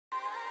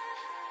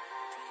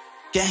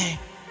Gang.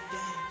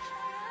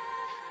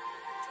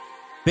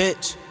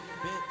 Bitch.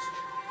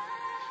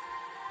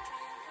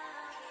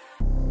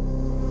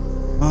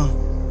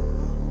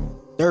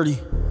 Dirty.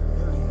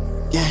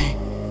 Gang.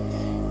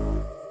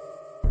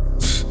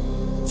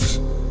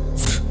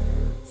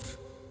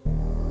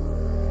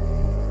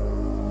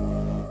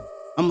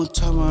 I'ma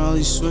talk about all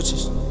these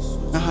switches,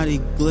 and how they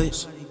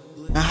glitch,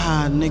 and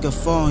how a nigga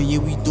fall, and yeah,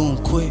 we doing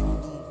quick.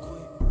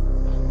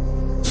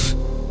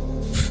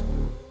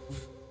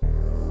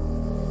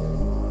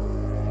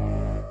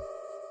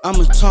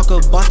 I'ma talk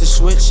about the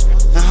switch,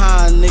 and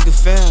how a nigga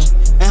fell,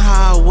 and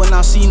how when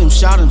I seen him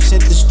shot him,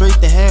 sent it straight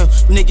to hell.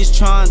 Niggas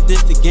trying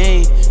diss the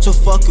game, so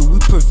fuck it, we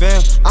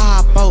prevail.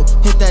 I hop out,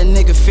 hit that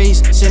nigga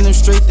face, send him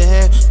straight to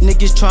hell.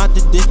 Niggas tried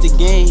to diss the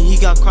game, he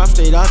got cropped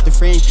straight out the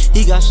frame.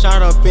 He got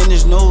shot up in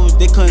his nose,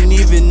 they couldn't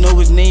even know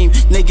his name.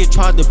 Nigga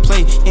tried to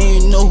play, he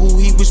ain't know who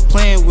he was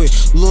playing with.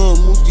 Lil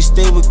Mooskkii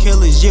stay with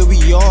killers, yeah, we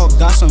all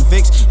got some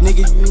Vicks.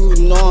 Nigga,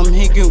 you know I'm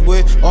hanging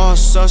with all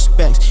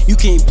suspects. You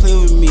can't play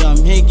with me,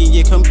 I'm hanging,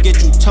 yeah, come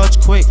get you touch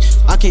quick.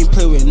 I can't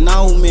play with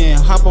no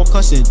man, hop on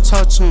cuss and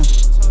touch him.